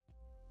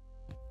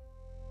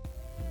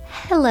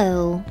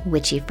Hello,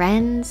 witchy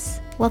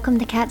friends. Welcome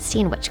to Cat's Tea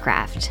and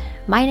Witchcraft.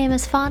 My name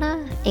is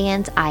Fauna,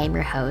 and I am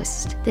your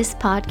host. This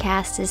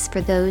podcast is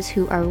for those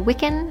who are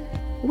Wiccan,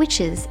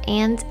 witches,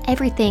 and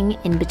everything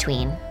in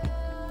between.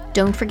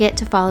 Don't forget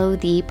to follow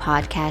the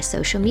podcast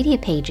social media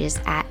pages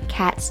at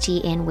Cat's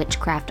Tea and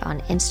Witchcraft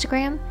on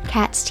Instagram,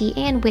 Cat's Tea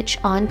and Witch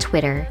on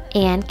Twitter,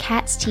 and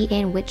Cat's Tea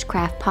and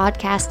Witchcraft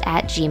podcast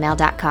at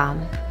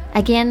gmail.com.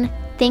 Again,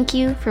 thank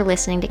you for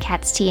listening to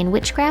Cat's Tea and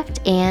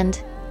Witchcraft,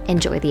 and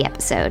enjoy the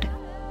episode.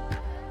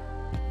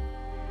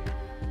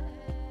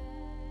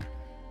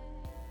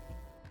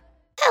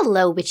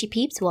 Hello, witchy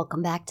peeps.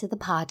 Welcome back to the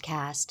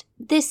podcast.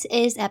 This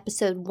is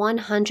episode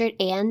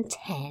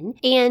 110,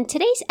 and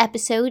today's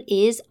episode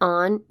is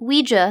on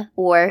Ouija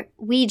or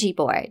Ouija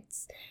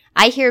boards.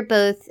 I hear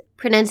both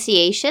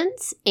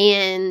pronunciations,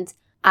 and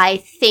I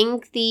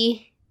think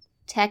the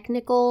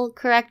technical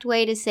correct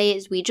way to say it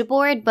is Ouija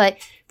board, but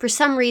for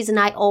some reason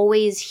I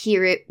always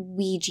hear it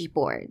Ouija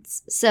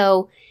boards.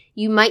 So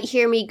you might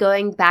hear me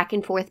going back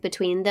and forth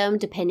between them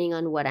depending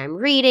on what I'm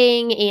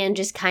reading and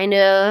just kind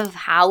of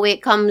how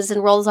it comes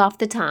and rolls off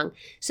the tongue.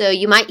 So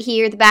you might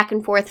hear the back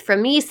and forth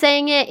from me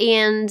saying it,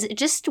 and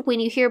just when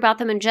you hear about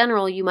them in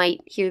general, you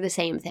might hear the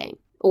same thing,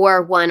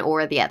 or one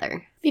or the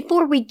other.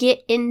 Before we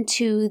get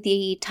into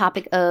the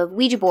topic of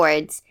Ouija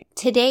boards,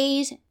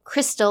 today's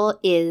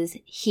crystal is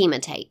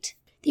hematite.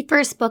 The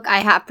first book I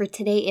have for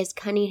today is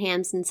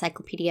Cunningham's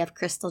Encyclopedia of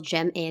Crystal,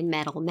 Gem, and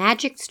Metal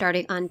Magic,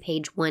 starting on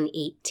page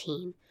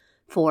 118.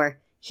 For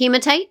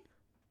hematite,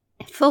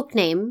 folk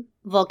name,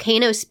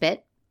 volcanospit,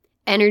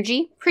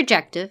 energy,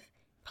 projective,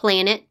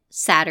 planet,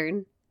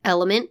 Saturn,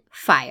 element,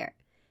 fire,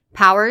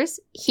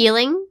 powers,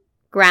 healing,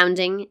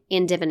 grounding,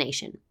 and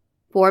divination.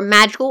 For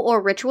magical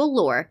or ritual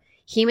lore,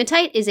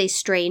 hematite is a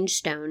strange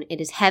stone. It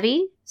is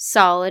heavy,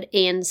 solid,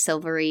 and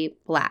silvery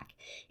black.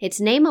 Its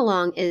name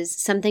alone is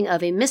something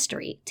of a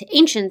mystery. To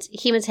ancients,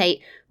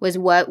 hematite was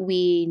what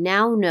we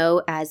now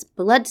know as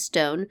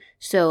bloodstone,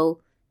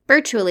 so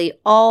virtually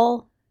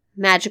all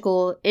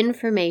magical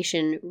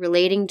information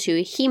relating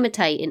to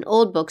hematite in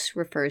old books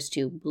refers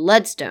to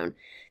bloodstone.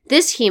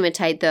 This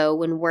hematite, though,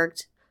 when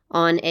worked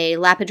on a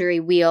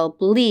lapidary wheel,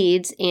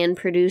 bleeds and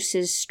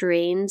produces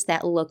strains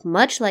that look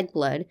much like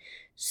blood,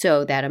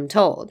 so that I'm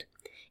told.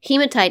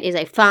 Hematite is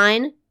a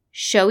fine,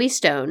 showy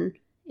stone.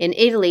 In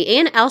Italy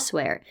and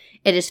elsewhere,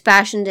 it is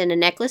fashioned into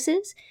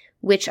necklaces,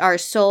 which are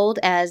sold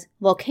as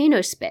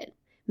volcanospit.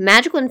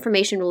 Magical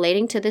information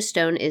relating to this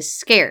stone is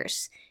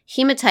scarce.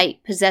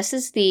 Hematite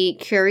possesses the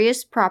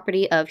curious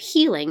property of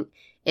healing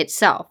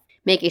itself.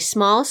 Make a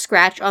small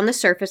scratch on the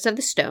surface of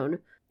the stone,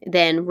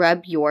 then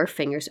rub your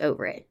fingers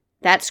over it.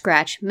 That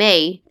scratch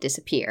may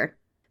disappear.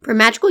 For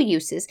magical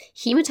uses,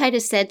 hematite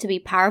is said to be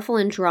powerful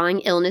in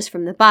drawing illness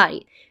from the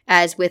body.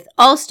 As with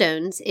all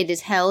stones, it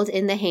is held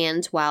in the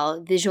hands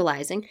while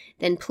visualizing,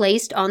 then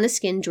placed on the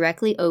skin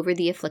directly over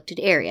the afflicted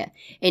area.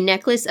 A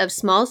necklace of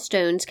small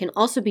stones can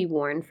also be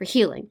worn for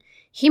healing.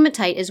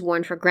 Hematite is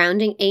worn for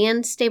grounding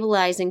and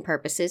stabilizing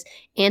purposes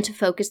and to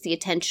focus the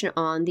attention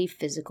on the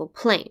physical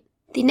plane.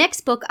 The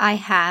next book I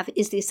have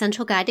is The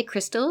Essential Guide to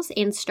Crystals,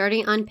 and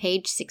starting on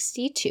page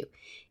 62,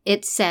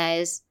 it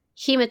says,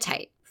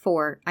 hematite.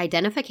 For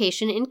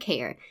identification and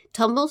care,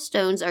 tumble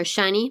stones are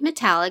shiny,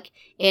 metallic,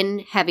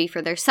 and heavy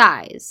for their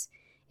size.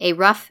 A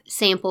rough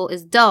sample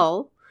is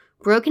dull.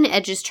 Broken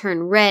edges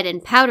turn red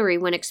and powdery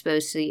when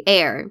exposed to the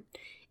air.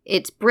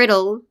 It's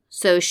brittle,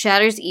 so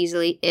shatters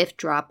easily if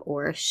dropped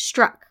or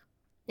struck.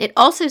 It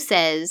also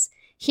says,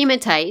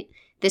 hematite,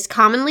 this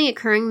commonly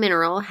occurring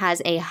mineral,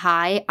 has a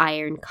high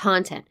iron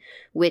content,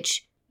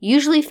 which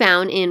usually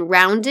found in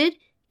rounded,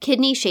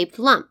 kidney-shaped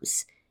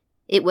lumps.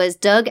 It was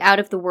dug out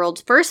of the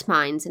world's first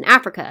mines in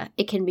Africa.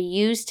 It can be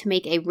used to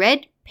make a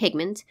red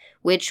pigment,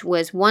 which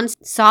was once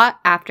sought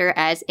after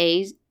as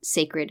a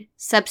sacred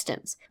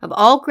substance. Of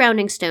all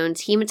grounding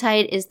stones,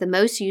 hematite is the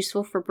most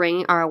useful for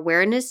bringing our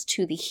awareness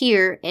to the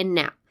here and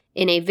now.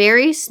 In a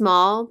very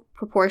small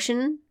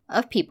proportion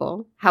of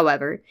people,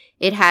 however,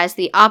 it has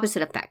the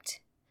opposite effect.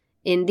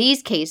 In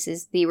these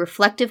cases, the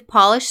reflective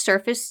polished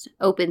surface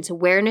opens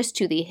awareness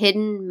to the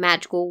hidden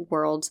magical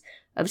worlds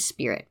of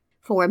spirit.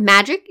 For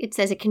magic, it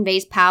says it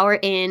conveys power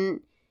and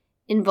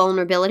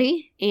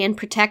invulnerability and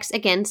protects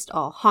against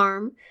all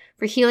harm.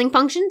 For healing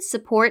functions,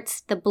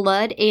 supports the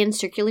blood and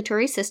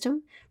circulatory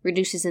system,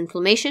 reduces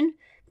inflammation,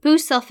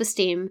 boosts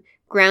self-esteem,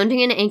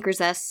 grounding and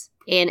anchors us,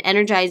 and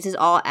energizes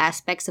all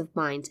aspects of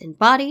mind and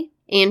body.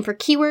 And for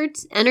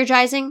keywords,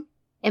 energizing,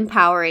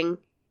 empowering,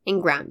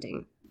 and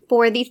grounding.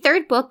 For the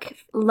third book,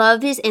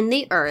 Love is in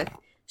the Earth,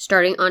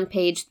 starting on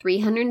page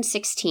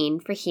 316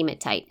 for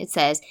hematite, it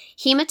says,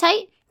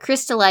 hematite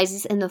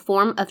crystallizes in the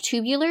form of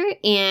tubular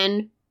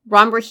and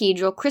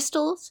rhombohedral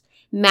crystals,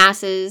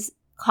 masses,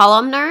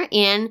 columnar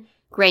and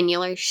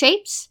granular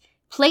shapes,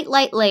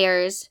 plate-like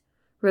layers,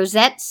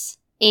 rosettes,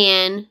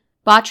 and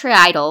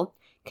botryoidal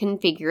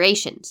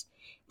configurations.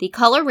 The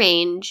color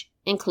range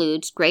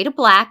includes gray to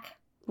black,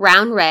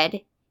 brown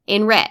red,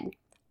 and red,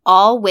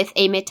 all with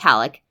a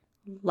metallic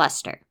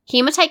luster.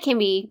 Hematite can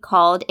be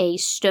called a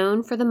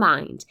stone for the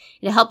mind.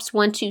 It helps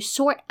one to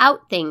sort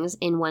out things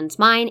in one's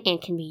mind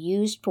and can be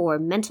used for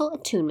mental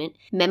attunement,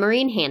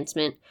 memory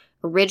enhancement,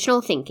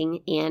 original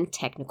thinking, and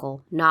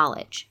technical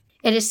knowledge.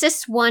 It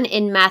assists one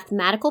in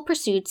mathematical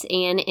pursuits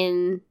and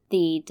in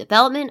the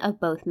development of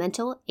both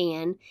mental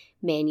and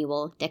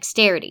manual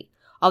dexterity.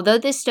 Although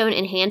this stone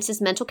enhances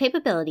mental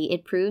capability,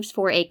 it proves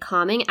for a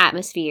calming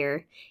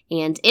atmosphere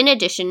and, in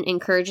addition,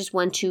 encourages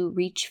one to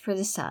reach for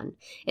the sun.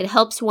 It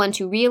helps one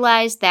to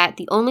realize that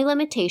the only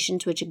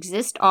limitations which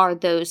exist are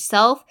those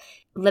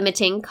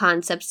self-limiting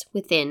concepts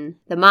within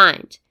the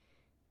mind.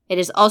 It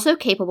is also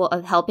capable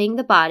of helping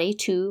the body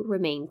to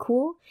remain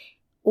cool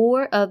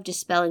or of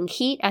dispelling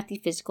heat at the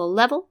physical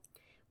level.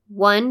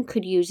 One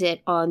could use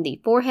it on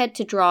the forehead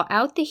to draw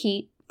out the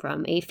heat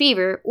from a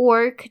fever,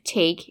 or could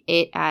take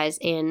it as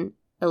an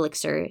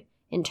elixir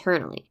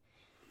internally.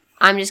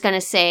 I'm just going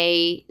to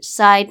say,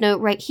 side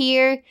note right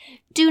here,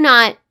 do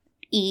not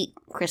eat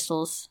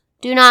crystals.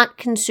 Do not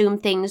consume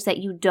things that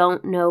you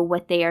don't know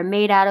what they are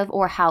made out of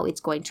or how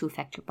it's going to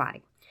affect your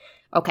body.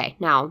 Okay,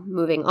 now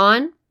moving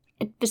on.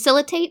 It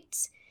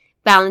facilitates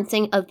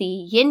balancing of the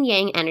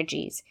yin-yang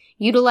energies,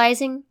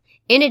 utilizing,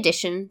 in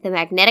addition, the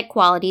magnetic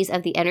qualities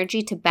of the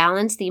energy to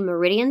balance the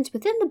meridians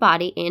within the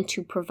body and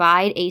to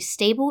provide a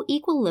stable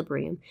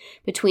equilibrium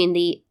between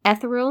the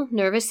ethereal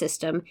nervous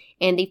system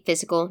and the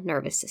physical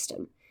nervous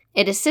system.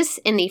 It assists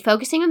in the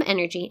focusing of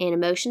energy and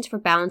emotions for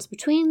balance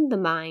between the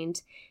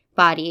mind,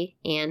 body,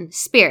 and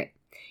spirit.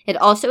 It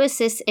also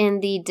assists in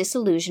the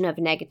dissolution of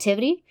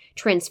negativity,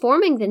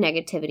 transforming the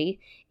negativity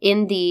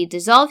in the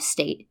dissolved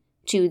state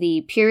to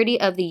the purity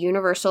of the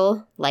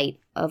universal light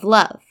of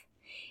love.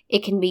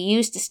 It can be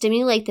used to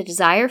stimulate the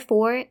desire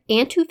for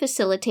and to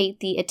facilitate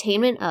the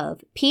attainment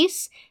of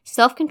peace,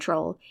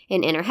 self-control,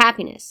 and inner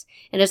happiness.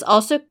 It is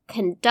also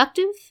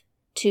conducive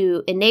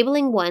to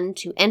enabling one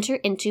to enter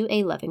into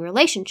a loving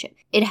relationship.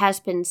 It has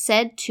been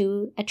said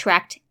to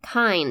attract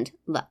kind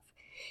love.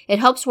 It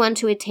helps one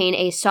to attain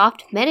a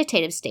soft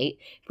meditative state,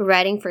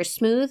 providing for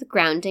smooth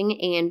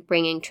grounding and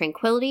bringing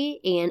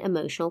tranquility and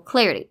emotional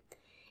clarity.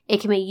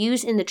 It can be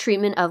used in the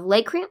treatment of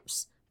leg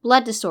cramps,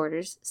 blood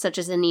disorders such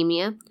as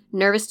anemia,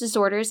 nervous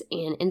disorders,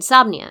 and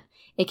insomnia.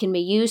 It can be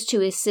used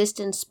to assist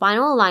in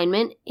spinal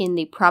alignment in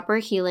the proper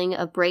healing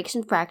of breaks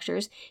and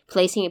fractures,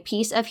 placing a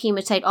piece of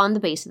hematite on the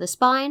base of the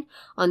spine,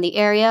 on the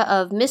area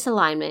of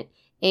misalignment,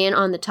 and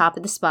on the top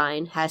of the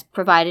spine has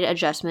provided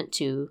adjustment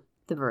to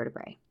the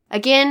vertebrae.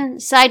 Again,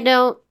 side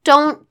note,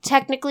 don't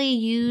technically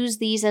use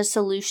these as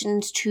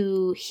solutions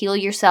to heal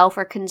yourself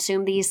or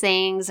consume these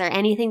things or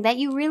anything that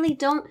you really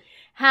don't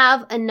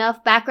have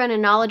enough background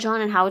and knowledge on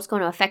and how it's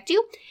going to affect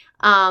you,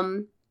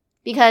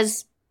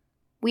 because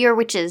we are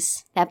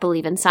witches that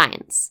believe in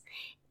science.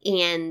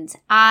 And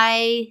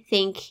I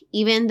think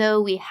even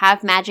though we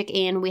have magic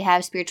and we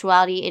have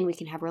spirituality and we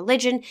can have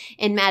religion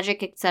and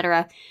magic,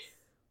 etc.,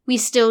 we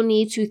still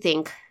need to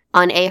think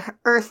on a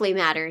earthly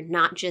matter,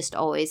 not just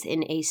always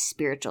in a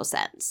spiritual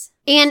sense.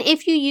 And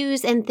if you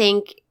use and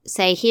think,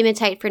 say,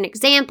 hematite for an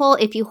example,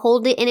 if you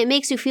hold it and it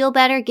makes you feel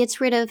better,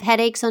 gets rid of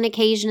headaches on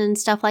occasion and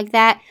stuff like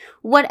that,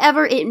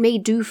 whatever it may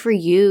do for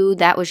you,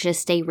 that was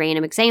just a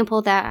random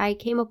example that I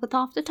came up with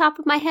off the top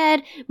of my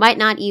head. Might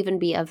not even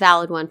be a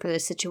valid one for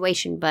this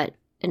situation, but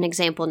an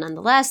example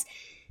nonetheless.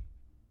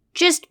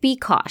 Just be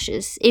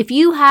cautious. If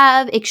you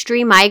have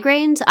extreme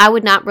migraines, I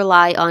would not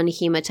rely on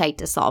hematite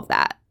to solve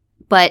that.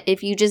 But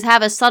if you just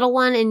have a subtle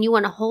one and you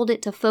want to hold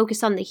it to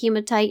focus on the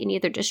hematite and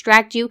either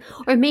distract you,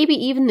 or maybe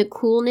even the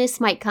coolness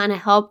might kind of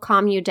help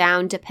calm you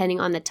down depending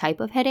on the type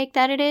of headache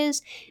that it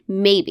is,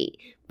 maybe.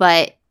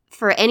 But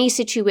for any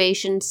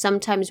situation,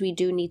 sometimes we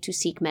do need to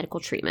seek medical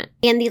treatment.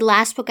 And the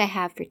last book I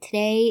have for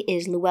today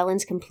is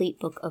Llewellyn's Complete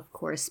Book of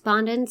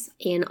Correspondence,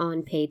 and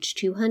on page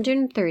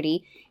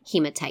 230,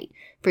 hematite.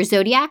 For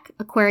Zodiac,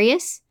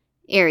 Aquarius,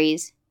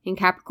 Aries, and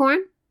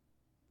Capricorn.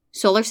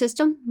 Solar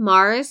system,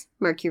 Mars,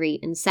 Mercury,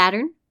 and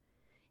Saturn.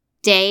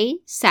 Day,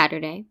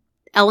 Saturday.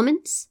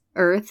 Elements,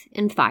 earth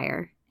and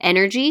fire.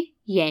 Energy,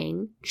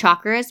 yang.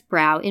 Chakras,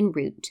 brow and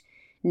root.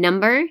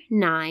 Number,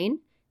 9.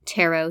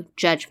 Tarot,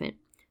 judgment.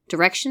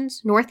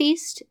 Directions,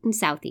 northeast and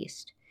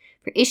southeast.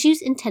 For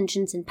issues,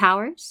 intentions, and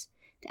powers.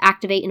 To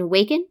activate and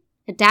awaken.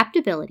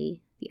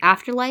 Adaptability. The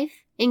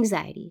afterlife,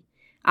 anxiety.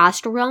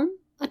 Astral realm,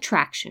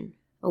 attraction.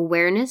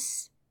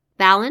 Awareness,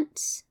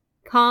 balance.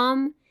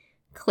 Calm,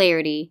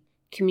 clarity.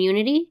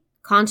 Community,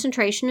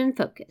 concentration and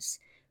focus,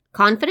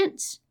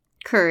 confidence,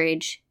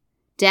 courage,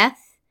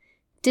 death,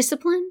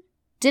 discipline,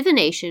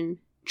 divination,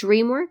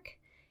 dream work,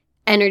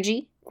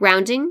 energy,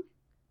 grounding,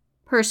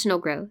 personal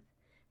growth,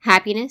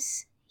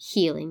 happiness,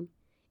 healing,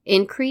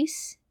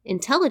 increase,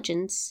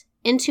 intelligence,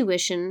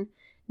 intuition,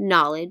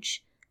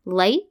 knowledge,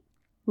 light,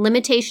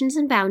 limitations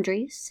and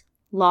boundaries,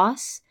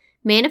 loss,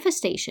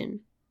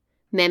 manifestation,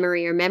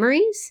 memory or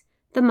memories,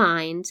 the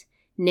mind,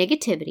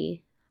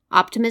 negativity,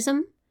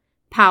 optimism,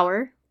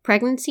 power,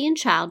 pregnancy and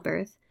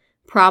childbirth,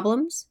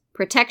 problems,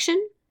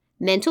 protection,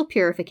 mental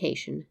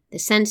purification, the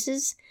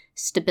senses,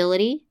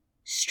 stability,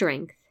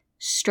 strength,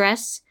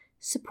 stress,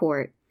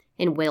 support,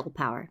 and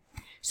willpower.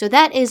 So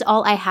that is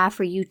all I have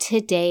for you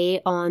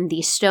today on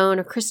the stone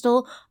or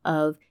crystal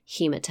of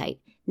hematite.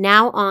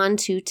 Now on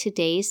to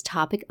today's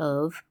topic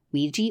of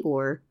Ouija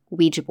or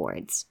Ouija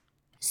boards.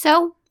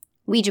 So,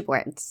 Ouija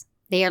boards.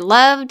 They are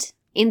loved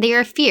and they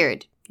are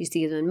feared. You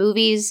see them in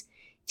movies,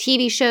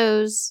 TV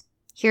shows,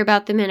 hear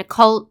about them in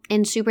occult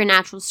and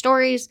supernatural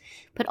stories,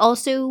 but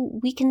also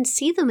we can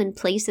see them in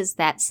places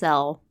that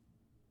sell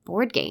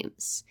board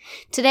games.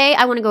 Today,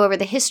 I want to go over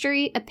the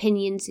history,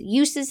 opinions,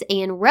 uses,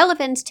 and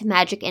relevance to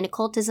magic and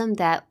occultism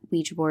that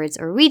Ouija boards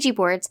or Ouija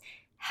boards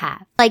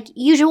have. Like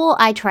usual,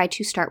 I try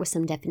to start with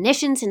some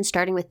definitions, and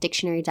starting with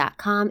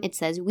dictionary.com, it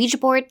says Ouija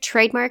board,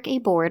 trademark a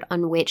board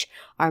on which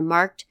are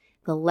marked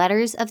the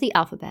letters of the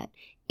alphabet.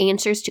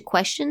 Answers to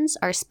questions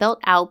are spelt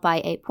out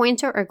by a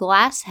pointer or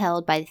glass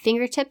held by the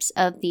fingertips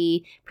of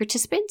the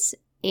participants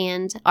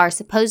and are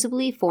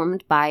supposedly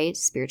formed by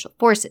spiritual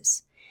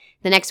forces.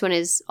 The next one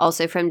is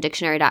also from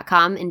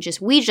dictionary.com, and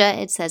just Ouija,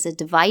 it says a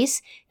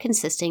device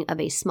consisting of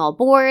a small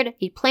board,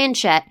 a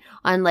planchette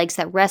on legs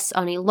that rests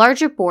on a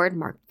larger board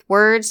marked with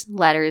words,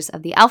 letters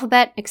of the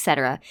alphabet,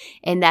 etc.,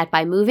 and that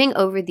by moving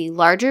over the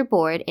larger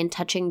board and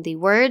touching the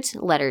words,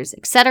 letters,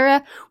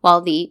 etc.,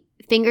 while the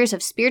fingers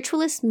of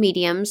spiritualist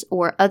mediums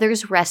or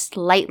others rest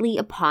lightly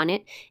upon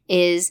it,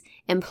 is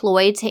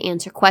employed to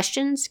answer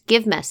questions,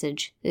 give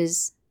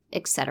messages,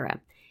 etc.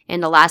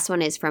 And the last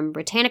one is from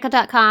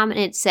Britannica.com, and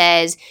it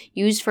says,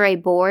 used for a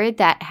board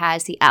that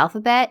has the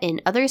alphabet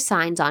and other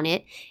signs on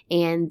it,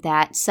 and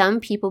that some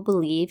people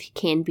believe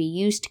can be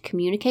used to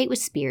communicate with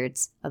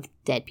spirits of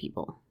dead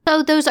people.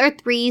 So those are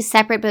three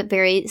separate but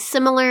very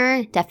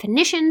similar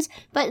definitions,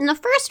 but in the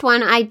first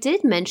one, I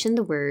did mention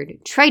the word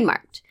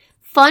trademarked.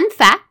 Fun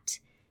fact,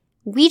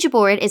 Ouija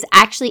board is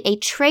actually a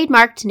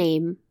trademarked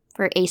name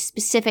for a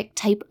specific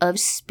type of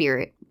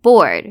spirit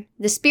board.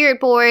 The spirit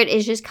board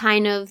is just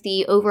kind of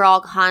the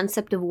overall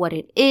concept of what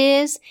it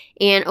is,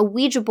 and a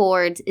Ouija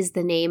board is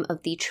the name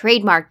of the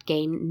trademarked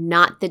game,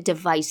 not the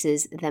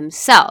devices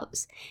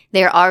themselves.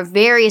 There are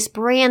various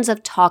brands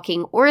of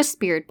talking or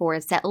spirit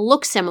boards that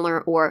look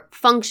similar or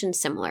function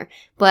similar,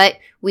 but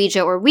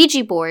Ouija or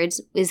Ouija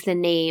boards is the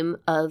name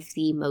of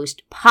the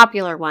most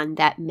popular one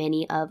that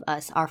many of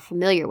us are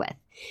familiar with.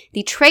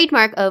 The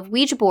trademark of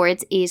Ouija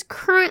boards is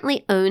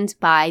currently owned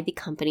by the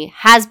company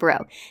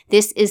Hasbro.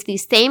 This is the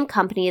same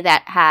company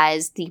that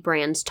has the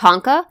brands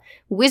Tonka,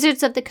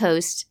 Wizards of the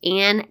Coast,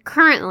 and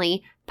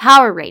currently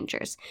Power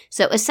Rangers.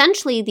 So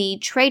essentially, the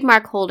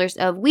trademark holders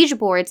of Ouija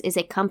boards is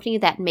a company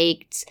that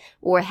makes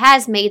or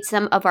has made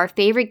some of our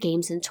favorite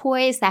games and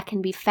toys that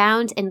can be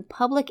found in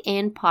public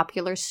and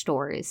popular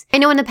stores. I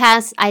know in the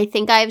past, I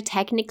think I've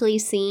technically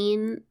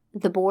seen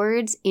the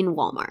boards in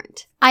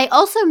Walmart. I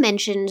also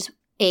mentioned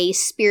a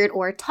spirit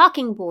or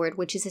talking board,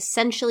 which is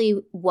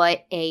essentially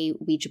what a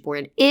Ouija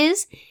board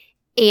is.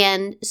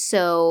 And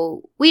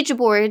so Ouija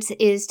boards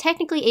is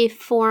technically a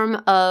form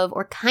of,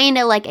 or kind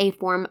of like a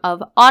form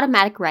of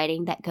automatic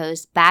writing that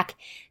goes back,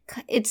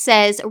 it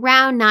says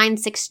around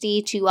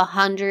 960 to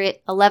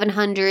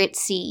 1100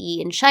 CE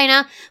in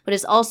China, but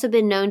has also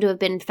been known to have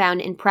been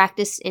found in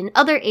practice in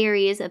other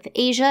areas of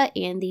Asia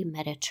and the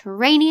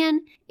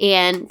Mediterranean.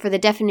 And for the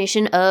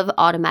definition of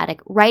automatic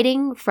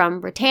writing from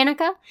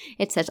Britannica,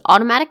 it says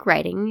automatic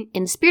writing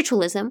in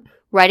spiritualism,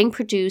 writing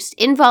produced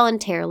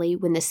involuntarily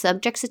when the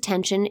subject's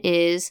attention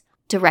is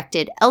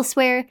directed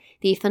elsewhere.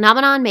 The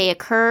phenomenon may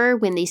occur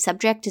when the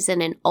subject is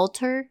in an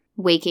altered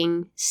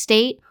waking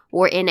state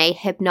or in a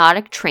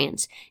hypnotic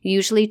trance,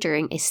 usually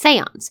during a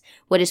seance.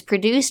 What is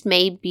produced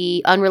may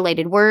be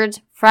unrelated words,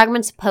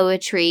 fragments of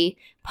poetry,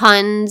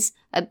 puns,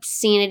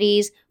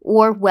 obscenities,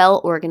 or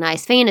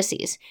well-organized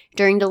fantasies.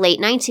 During the late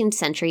 19th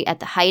century, at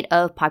the height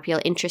of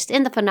popular interest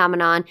in the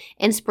phenomenon,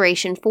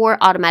 inspiration for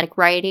automatic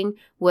writing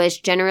was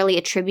generally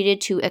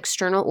attributed to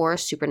external or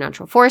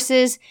supernatural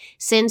forces.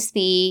 Since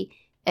the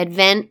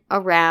advent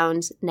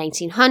around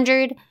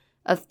 1900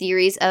 of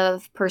theories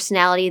of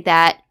personality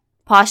that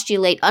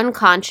postulate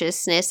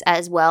unconsciousness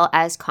as well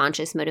as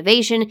conscious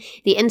motivation,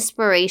 the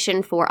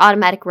inspiration for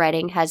automatic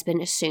writing has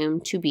been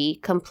assumed to be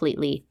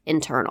completely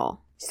internal.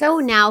 So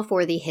now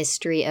for the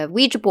history of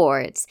Ouija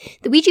boards.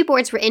 The Ouija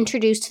boards were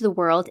introduced to the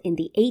world in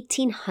the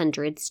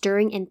 1800s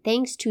during and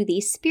thanks to the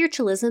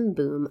spiritualism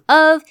boom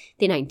of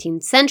the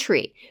 19th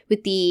century.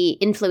 With the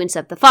influence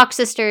of the Fox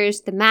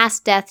sisters, the mass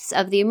deaths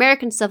of the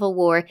American Civil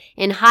War,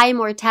 and high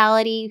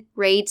mortality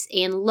rates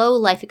and low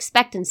life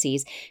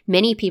expectancies,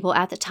 many people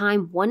at the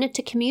time wanted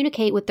to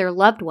communicate with their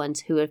loved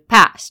ones who had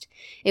passed.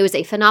 It was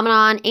a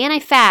phenomenon and a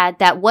fad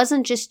that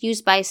wasn't just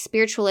used by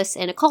spiritualists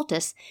and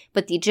occultists,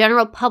 but the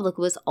general public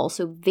was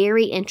also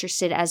very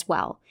interested as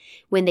well.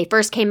 When they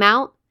first came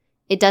out,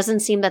 it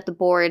doesn't seem that the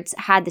boards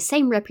had the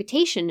same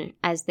reputation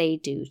as they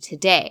do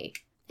today.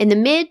 In the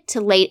mid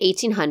to late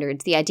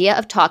 1800s, the idea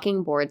of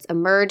talking boards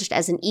emerged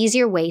as an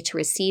easier way to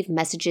receive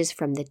messages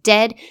from the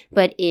dead,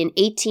 but in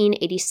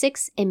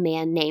 1886, a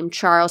man named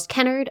Charles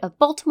Kennard of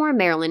Baltimore,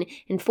 Maryland,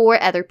 and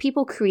 4 other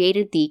people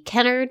created the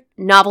Kennard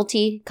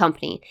Novelty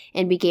Company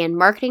and began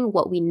marketing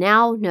what we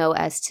now know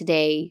as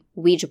today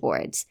Ouija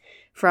boards.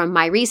 From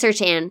my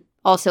research and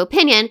Also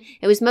opinion,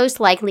 it was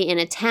most likely an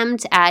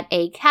attempt at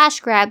a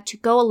cash grab to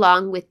go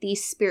along with the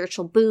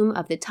spiritual boom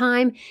of the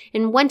time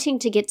and wanting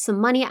to get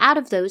some money out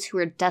of those who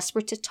were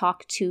desperate to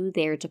talk to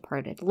their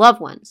departed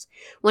loved ones.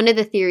 One of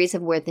the theories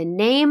of where the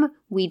name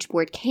Ouija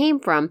board came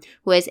from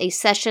was a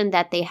session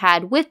that they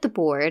had with the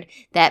board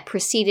that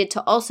proceeded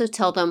to also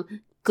tell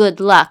them good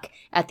luck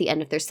at the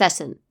end of their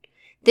session.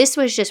 This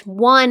was just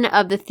one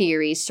of the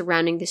theories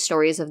surrounding the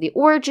stories of the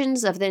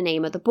origins of the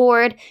name of the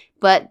board,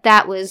 but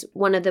that was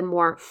one of the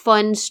more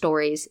fun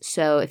stories.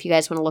 So if you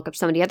guys want to look up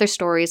some of the other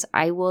stories,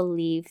 I will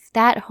leave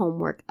that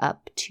homework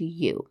up to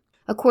you.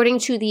 According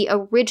to the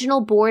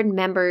original board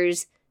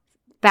members'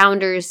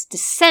 founders'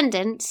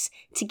 descendants,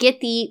 to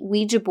get the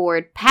Ouija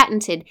board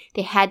patented,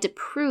 they had to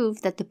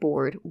prove that the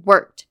board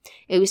worked.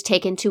 It was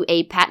taken to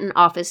a patent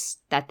office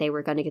that they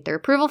were going to get their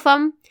approval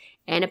from,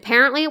 and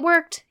apparently it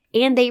worked.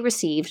 And they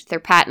received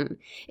their patent.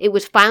 It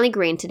was finally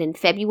granted in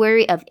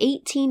February of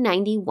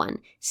 1891.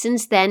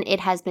 Since then, it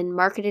has been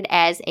marketed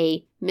as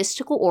a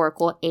mystical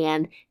oracle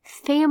and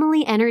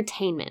family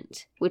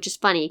entertainment, which is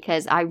funny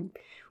because I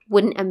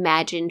wouldn't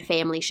imagine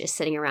families just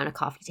sitting around a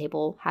coffee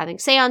table having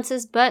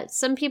seances, but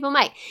some people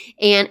might.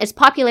 And its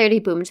popularity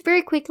boomed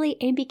very quickly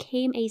and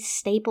became a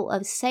staple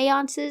of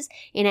seances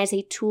and as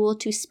a tool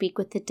to speak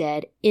with the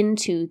dead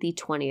into the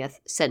 20th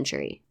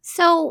century.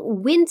 So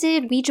when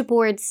did Ouija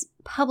boards'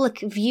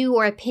 public view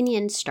or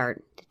opinion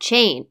start to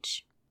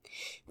change?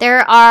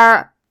 There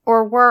are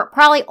or were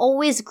probably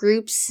always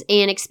groups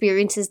and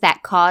experiences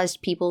that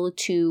caused people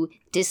to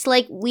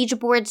dislike Ouija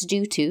boards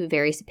due to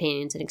various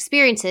opinions and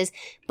experiences,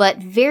 but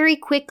very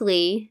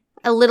quickly,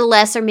 a little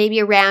less or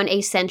maybe around a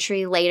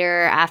century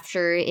later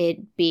after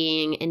it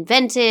being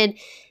invented,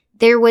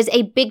 there was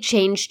a big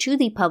change to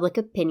the public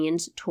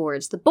opinions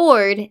towards the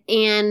board,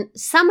 and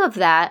some of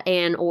that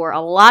or a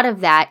lot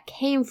of that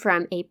came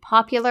from a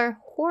popular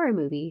horror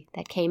movie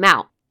that came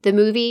out. The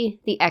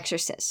movie, The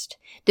Exorcist.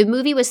 The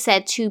movie was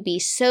said to be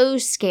so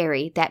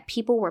scary that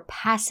people were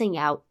passing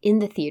out in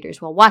the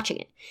theaters while watching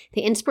it.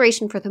 The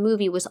inspiration for the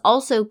movie was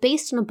also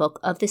based on a book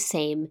of the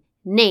same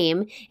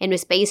name and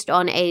was based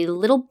on a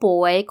little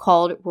boy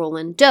called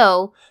Roland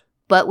Doe,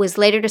 but was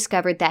later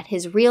discovered that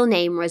his real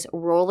name was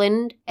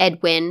Roland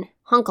Edwin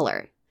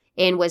Hunkler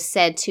and was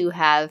said to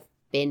have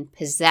been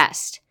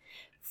possessed.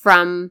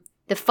 From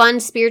the fun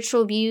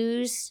spiritual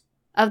views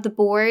of the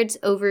boards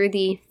over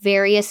the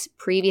various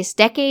previous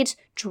decades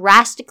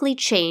drastically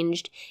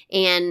changed,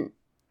 and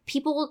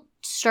people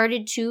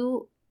started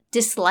to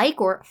dislike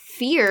or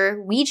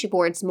fear Ouija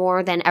boards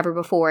more than ever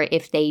before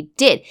if they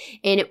did.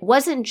 And it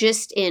wasn't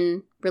just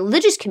in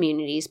religious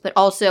communities, but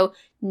also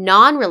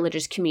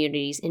non-religious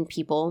communities, and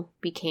people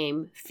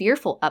became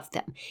fearful of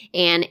them.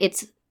 And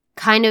it's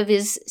kind of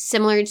is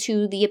similar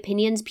to the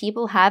opinions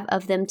people have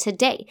of them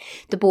today.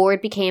 The board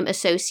became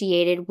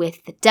associated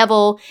with the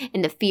devil,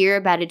 and the fear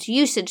about its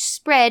usage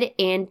spread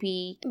and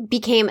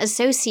became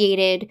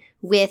associated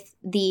with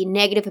the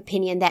negative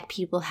opinion that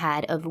people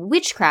had of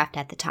witchcraft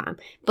at the time.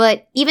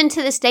 But even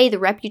to this day, the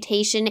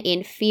reputation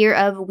and fear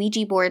of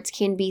Ouija boards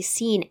can be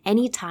seen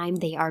anytime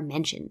they are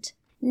mentioned.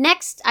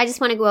 Next, I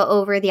just want to go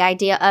over the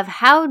idea of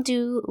how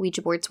do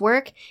Ouija boards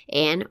work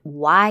and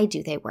why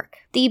do they work.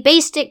 The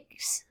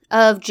basics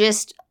of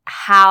just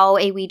how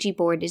a Ouija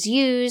board is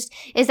used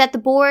is that the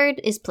board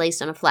is placed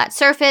on a flat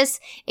surface,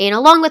 and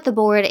along with the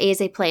board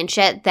is a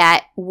planchette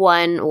that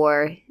one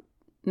or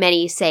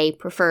many say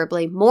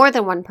preferably more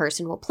than one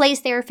person will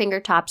place their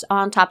fingertips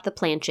on top of the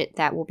planchette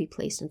that will be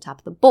placed on top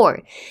of the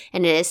board.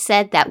 And it is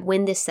said that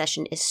when this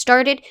session is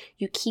started,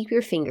 you keep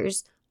your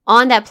fingers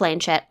on that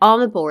planchette on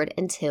the board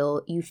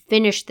until you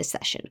finish the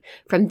session.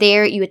 From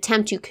there, you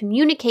attempt to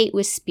communicate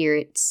with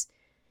spirits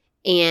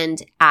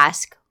and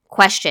ask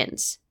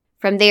questions.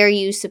 From there,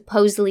 you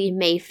supposedly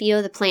may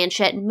feel the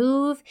planchette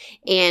move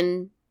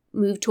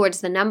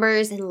towards the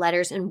numbers and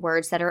letters and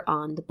words that are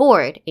on the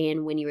board.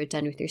 And when you are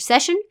done with your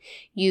session,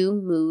 you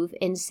move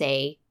and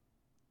say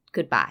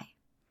goodbye.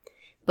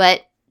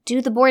 But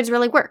do the boards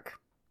really work?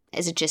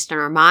 Is it just in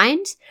our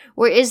minds?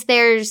 Or is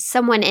there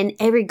someone in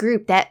every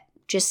group that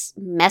just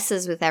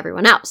messes with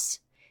everyone else?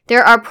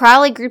 There are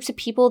probably groups of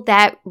people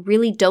that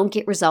really don't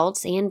get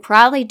results and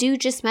probably do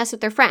just mess with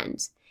their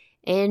friends.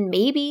 And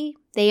maybe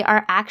they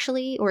are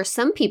actually, or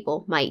some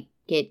people might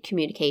get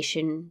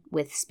communication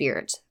with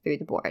spirits through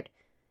the board.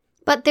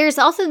 But there's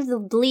also the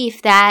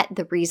belief that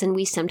the reason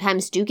we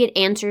sometimes do get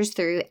answers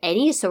through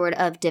any sort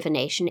of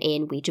divination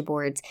and Ouija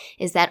boards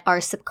is that our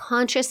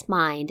subconscious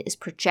mind is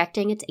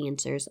projecting its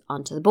answers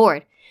onto the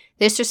board.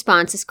 This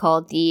response is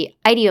called the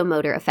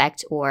ideomotor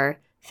effect or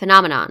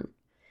phenomenon.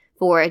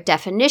 For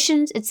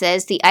definitions, it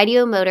says the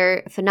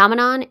ideomotor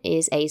phenomenon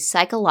is a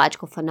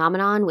psychological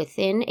phenomenon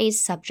within a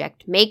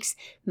subject makes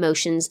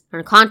motions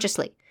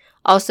unconsciously,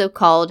 also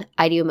called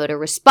ideomotor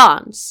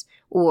response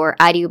or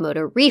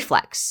ideomotor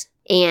reflex,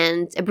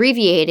 and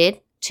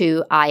abbreviated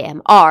to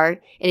IMR.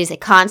 It is a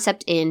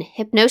concept in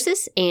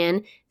hypnosis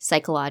and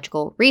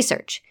psychological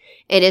research.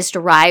 It is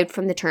derived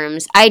from the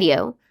terms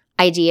ideo,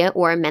 idea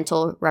or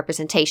mental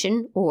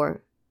representation,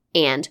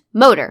 and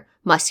motor,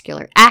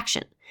 muscular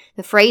action.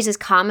 The phrase is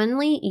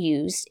commonly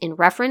used in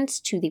reference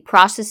to the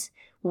process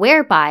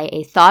whereby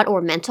a thought or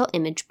mental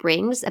image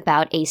brings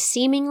about a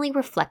seemingly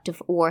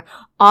reflective or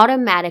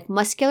automatic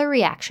muscular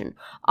reaction,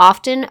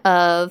 often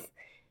of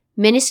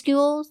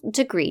minuscule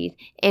degree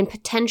and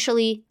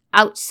potentially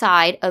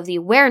outside of the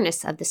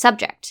awareness of the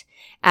subject.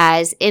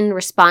 As in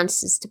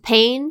responses to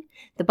pain,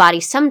 the body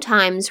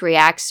sometimes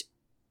reacts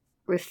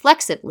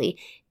reflexively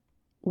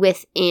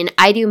with an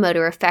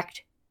ideomotor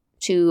effect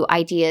to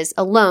ideas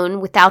alone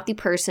without the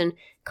person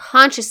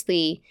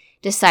consciously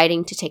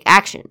deciding to take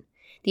action.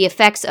 The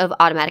effects of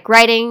automatic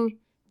writing,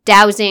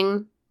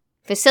 dowsing,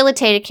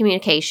 facilitated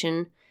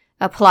communication,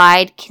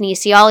 applied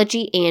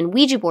kinesiology, and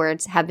Ouija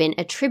boards have been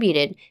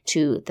attributed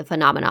to the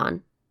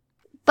phenomenon.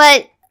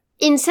 But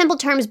in simple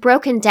terms,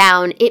 broken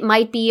down, it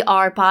might be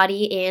our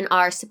body and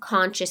our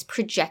subconscious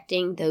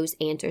projecting those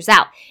answers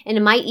out. And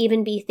it might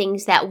even be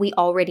things that we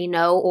already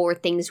know or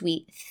things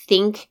we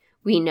think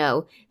we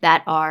know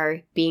that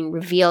are being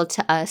revealed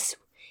to us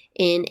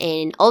in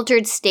an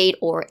altered state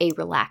or a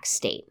relaxed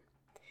state.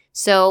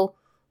 So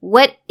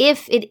what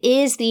if it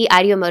is the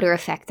ideomotor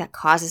effect that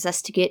causes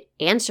us to get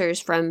answers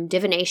from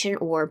divination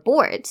or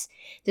boards?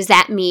 Does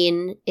that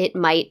mean it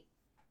might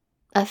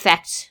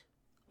affect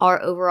our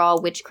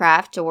overall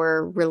witchcraft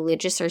or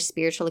religious or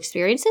spiritual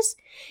experiences?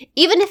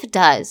 Even if it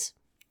does,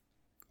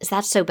 is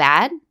that so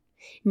bad?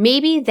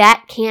 Maybe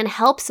that can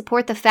help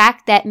support the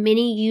fact that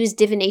many use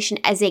divination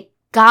as a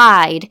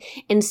guide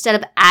instead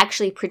of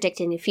actually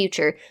predicting the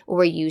future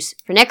or use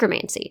for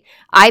necromancy.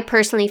 I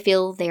personally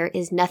feel there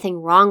is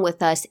nothing wrong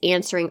with us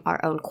answering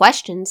our own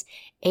questions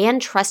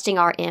and trusting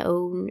our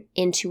own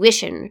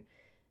intuition.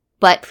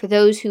 But for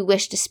those who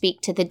wish to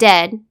speak to the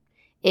dead,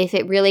 if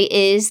it really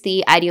is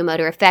the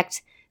ideomotor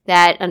effect,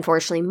 that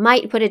unfortunately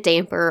might put a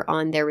damper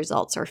on their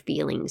results or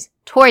feelings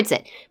towards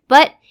it.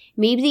 But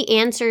maybe the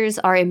answers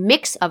are a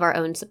mix of our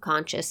own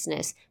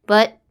subconsciousness,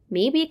 but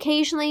maybe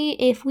occasionally,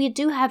 if we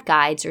do have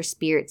guides or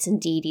spirits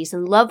and deities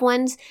and loved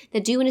ones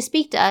that do want to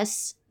speak to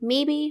us,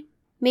 maybe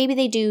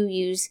they do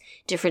use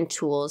different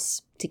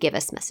tools to give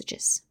us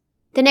messages.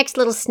 The next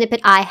little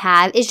snippet I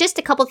have is just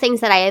a couple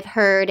things that I have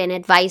heard and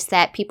advice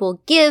that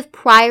people give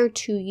prior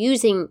to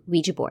using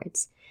Ouija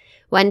boards.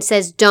 One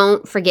says,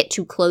 don't forget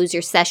to close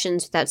your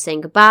sessions without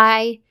saying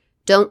goodbye.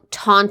 Don't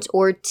taunt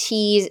or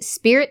tease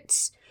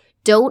spirits.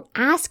 Don't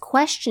ask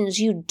questions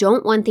you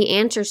don't want the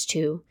answers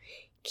to.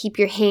 Keep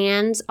your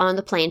hands on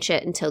the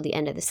planchette until the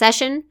end of the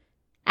session.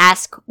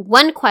 Ask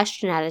one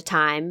question at a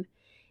time.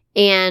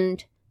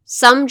 And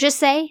some just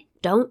say,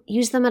 don't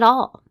use them at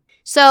all.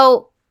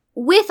 So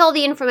with all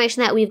the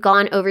information that we've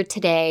gone over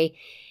today,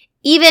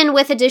 even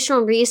with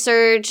additional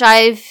research,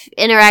 I've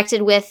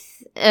interacted with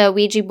a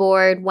Ouija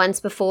board once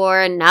before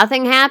and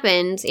nothing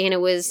happened. And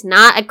it was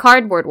not a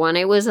cardboard one.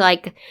 It was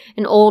like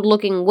an old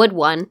looking wood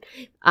one.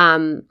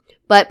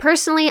 But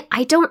personally,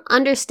 I don't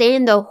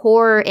understand the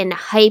horror and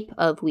hype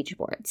of Ouija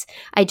boards.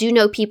 I do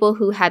know people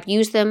who have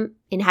used them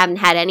and haven't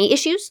had any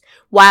issues,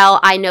 while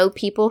I know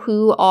people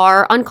who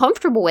are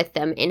uncomfortable with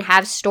them and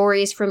have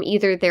stories from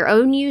either their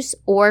own use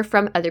or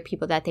from other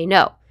people that they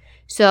know.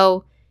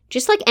 So,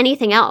 just like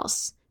anything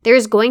else, there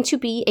is going to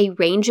be a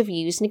range of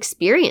use and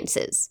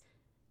experiences.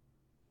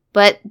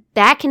 But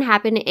that can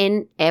happen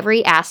in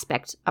every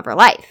aspect of our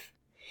life.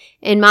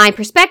 In my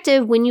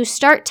perspective, when you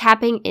start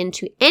tapping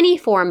into any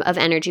form of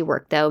energy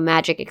work, though,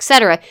 magic,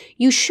 etc.,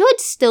 you should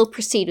still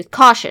proceed with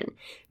caution.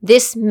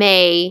 This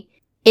may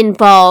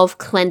involve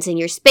cleansing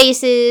your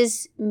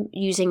spaces,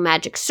 using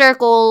magic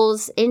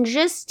circles, and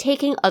just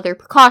taking other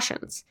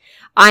precautions.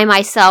 I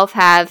myself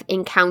have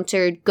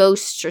encountered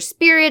ghosts or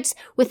spirits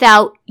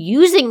without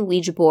using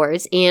Ouija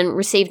boards and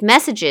received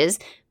messages,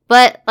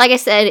 but like I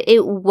said,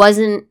 it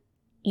wasn't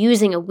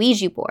using a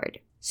Ouija board.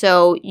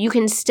 So you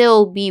can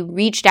still be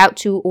reached out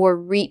to or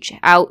reach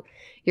out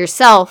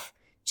yourself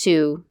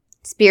to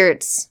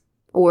spirits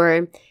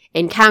or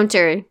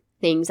encounter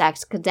things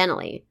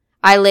accidentally.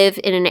 I live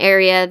in an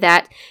area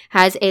that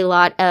has a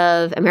lot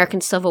of American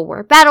Civil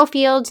War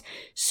battlefields,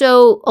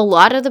 so a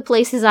lot of the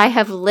places I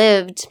have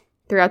lived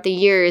throughout the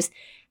years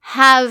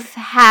have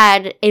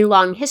had a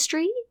long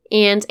history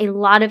and a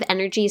lot of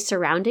energy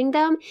surrounding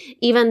them.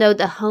 Even though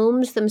the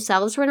homes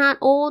themselves were not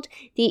old,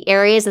 the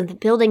areas and the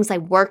buildings I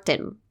worked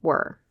in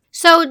were.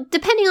 So,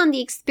 depending on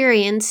the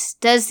experience,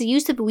 does the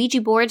use of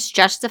Ouija boards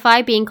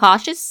justify being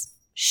cautious?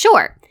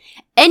 Sure.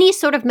 Any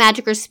sort of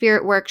magic or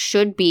spirit work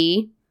should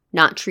be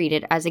not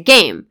treated as a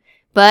game.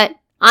 But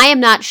I am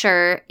not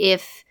sure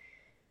if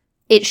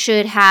it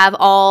should have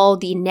all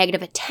the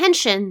negative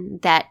attention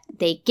that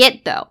they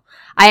get, though.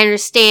 I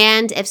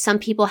understand if some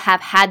people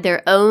have had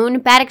their own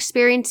bad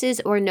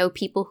experiences or know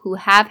people who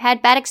have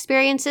had bad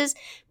experiences,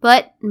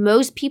 but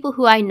most people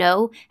who I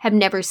know have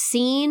never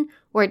seen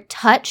or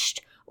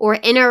touched or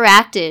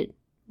interacted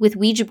with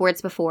Ouija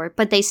boards before,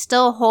 but they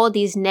still hold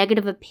these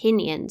negative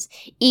opinions,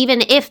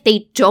 even if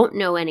they don't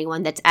know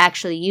anyone that's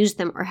actually used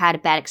them or had a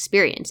bad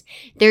experience.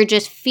 They're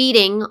just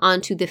feeding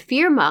onto the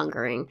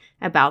fear-mongering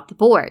about the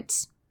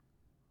boards.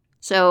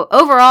 So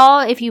overall,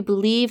 if you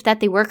believe that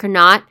they work or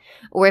not,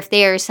 or if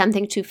they are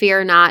something to fear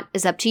or not,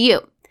 is up to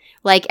you.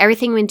 Like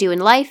everything we do in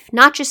life,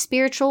 not just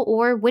spiritual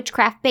or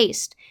witchcraft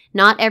based,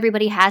 not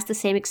everybody has the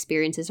same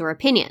experiences or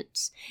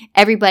opinions.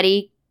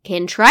 Everybody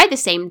can try the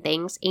same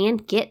things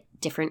and get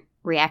different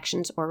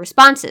reactions or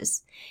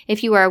responses.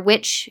 If you are a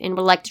witch and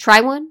would like to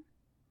try one,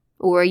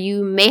 or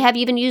you may have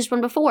even used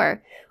one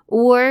before,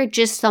 or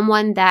just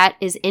someone that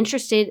is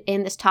interested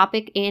in this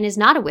topic and is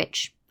not a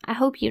witch, I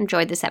hope you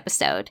enjoyed this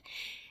episode.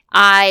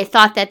 I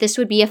thought that this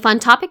would be a fun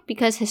topic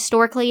because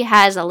historically it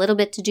has a little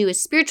bit to do with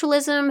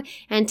spiritualism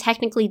and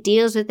technically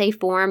deals with a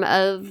form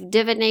of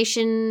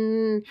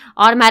divination,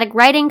 automatic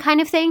writing kind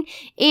of thing,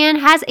 and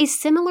has a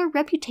similar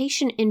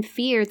reputation and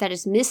fear that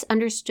is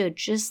misunderstood,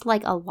 just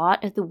like a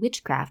lot of the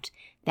witchcraft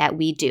that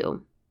we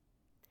do.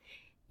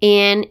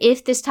 And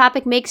if this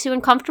topic makes you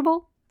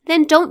uncomfortable,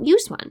 then don't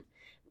use one.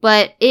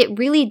 But it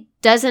really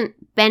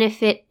doesn't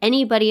benefit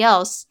anybody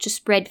else to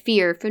spread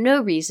fear for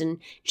no reason,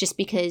 just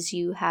because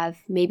you have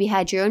maybe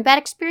had your own bad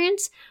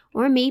experience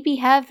or maybe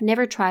have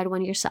never tried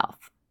one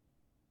yourself.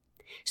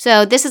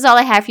 So this is all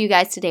I have for you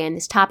guys today on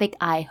this topic.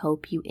 I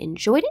hope you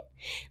enjoyed it.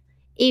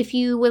 If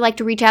you would like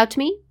to reach out to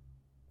me,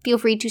 feel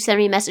free to send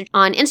me a message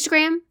on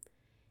Instagram,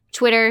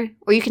 Twitter,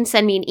 or you can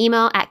send me an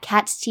email at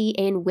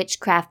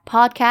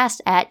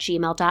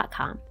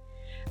catsteaandwitchcraftpodcast@gmail.com.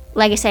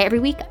 Like I say every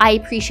week, I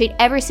appreciate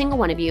every single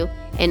one of you,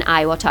 and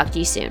I will talk to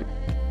you soon.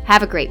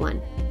 Have a great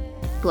one.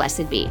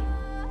 Blessed be.